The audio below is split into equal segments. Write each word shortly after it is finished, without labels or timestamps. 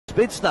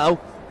Spits now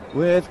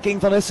with King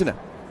van Essene.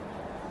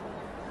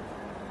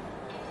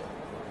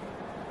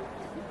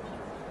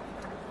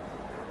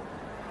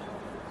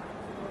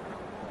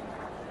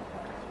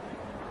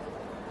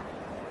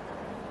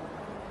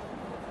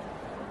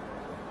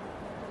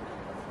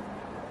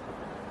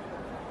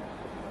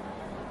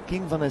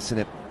 King van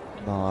Essene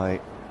by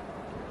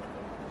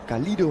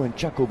Calido and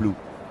Chacco blue.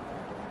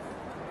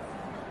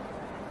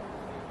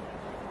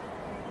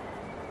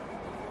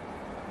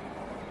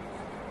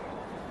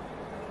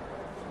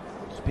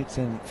 Spitz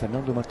and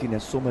Fernando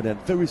Martinez Sommer,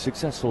 that very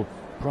successful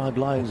Prague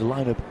Lions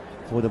lineup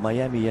for the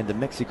Miami and the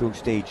Mexico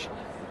stage,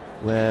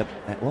 where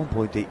at one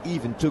point they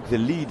even took the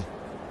lead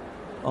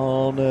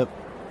on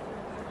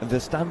the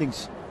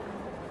standings.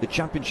 The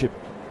championship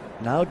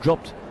now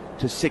dropped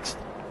to 6th.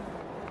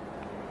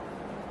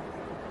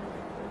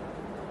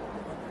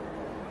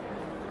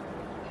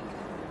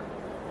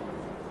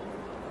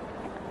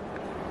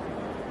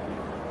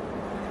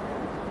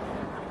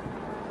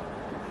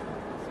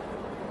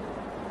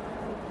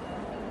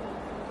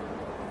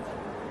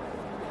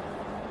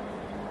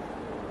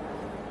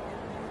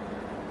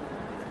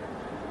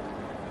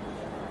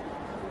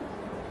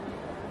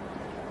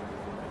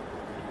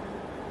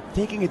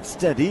 Taking it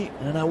steady,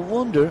 and I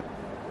wonder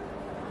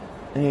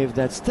if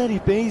that steady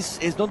pace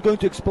is not going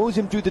to expose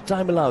him to the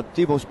time allowed.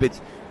 Thibeau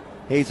Spitz,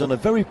 he's on a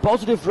very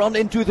positive run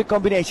into the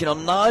combination,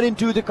 on 9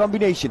 into the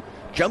combination,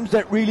 jumps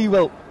that really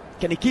well.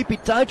 Can he keep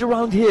it tight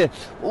around here?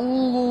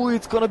 Oh,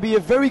 it's gonna be a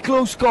very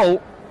close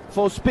call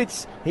for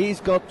Spitz. He's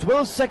got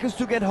 12 seconds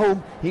to get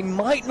home. He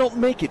might not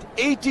make it.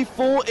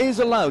 84 is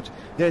allowed.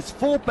 There's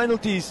 4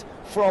 penalties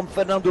from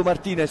Fernando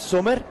Martinez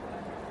Sommer.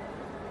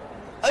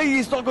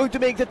 He's not going to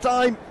make the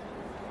time.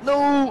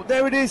 No,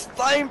 there it is,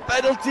 time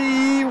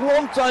penalty,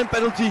 1 time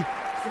penalty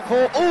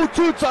for,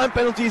 2 time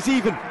penalties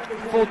even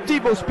for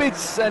Thibeau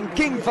Spitz and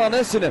King van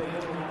Essene.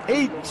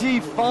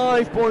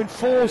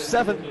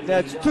 85.47,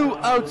 that's 2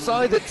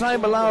 outside the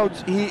time allowed.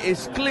 He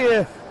is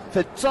clear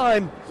for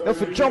time,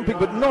 for jumping,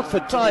 but not for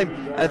time,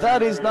 and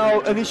that is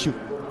now an issue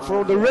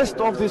for the rest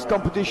of this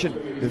competition.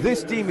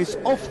 This team is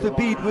off the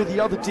beat with the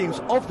other teams,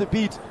 off the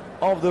beat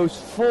of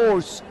those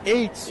 4s,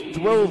 8s,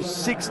 12s,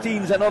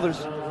 16s and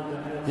others,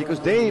 because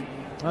they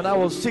are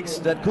now on 6,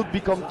 that could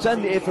become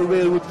 10 if a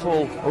rail would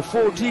fall, or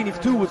 14 if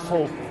 2 would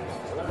fall.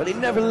 But they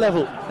never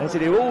level, and so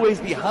they're always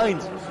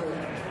behind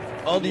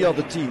on the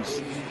other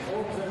teams.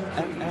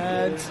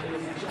 And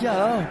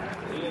yeah,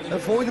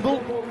 avoidable,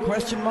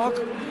 question mark.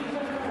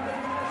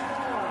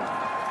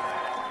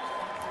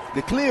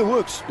 The clear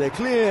works, the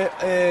clear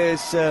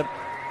is,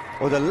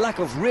 or the lack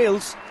of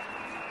rails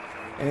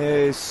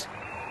is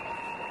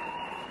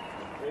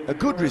a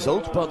good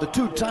result, but the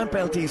 2 time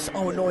penalties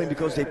are annoying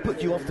because they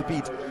put you off the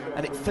beat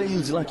and it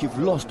feels like you've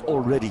lost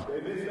already.